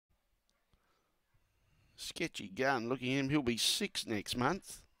Sketchy Gun, looking at him, he'll be 6 next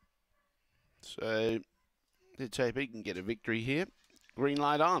month. So let's hope he can get a victory here. Green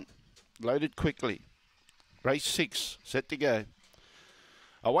light on. Loaded quickly. Race 6, set to go.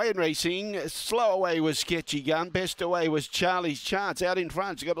 Away in racing, slow away was Sketchy Gun. Best away was Charlie's Chance. Out in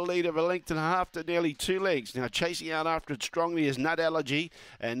front, he's got a lead of a length and a half to nearly 2 legs. Now chasing out after it strongly is Nut Allergy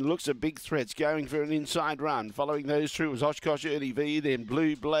and looks at Big Threats going for an inside run. Following those through was Oshkosh Ernie V, then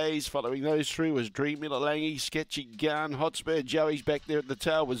Blue Blaze. Following those through was Dream Milalangi, Sketchy Gun, Hotspur Joey's back there at the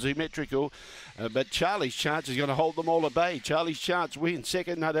tail with Zoometrical. But Charlie's Chance is going to hold them all at bay. Charlie's Chance wins.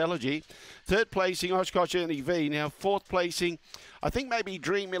 Second, Nut Allergy. Third placing, Oshkosh Ernie V. Now fourth placing, I think maybe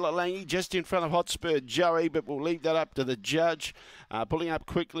Dream Milalangi just in front of Hotspur Joey, but we'll leave that up to the judge. Pulling up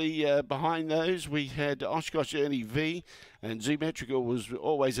quickly behind those, we had Oshkosh Ernie V, and Zoometrical was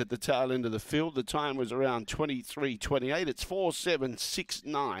always at the tail end of the field. The time was around 23:28. It's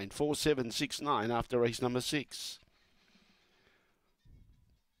 4:769. 4:769 after race number 6.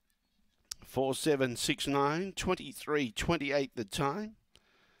 4:769, 23:28 the time.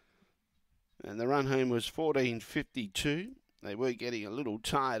 And the run home was 14:52. They were getting a little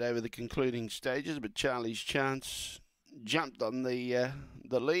tired over the concluding stages, but Charlie's Chance jumped on the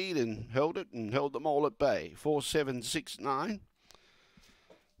lead and held it and held them all at bay. 4:769.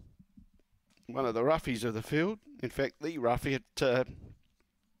 One of the roughies of the field. In fact, the roughie at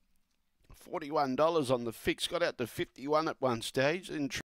 $41 on the fix. Got out to 51 at one stage.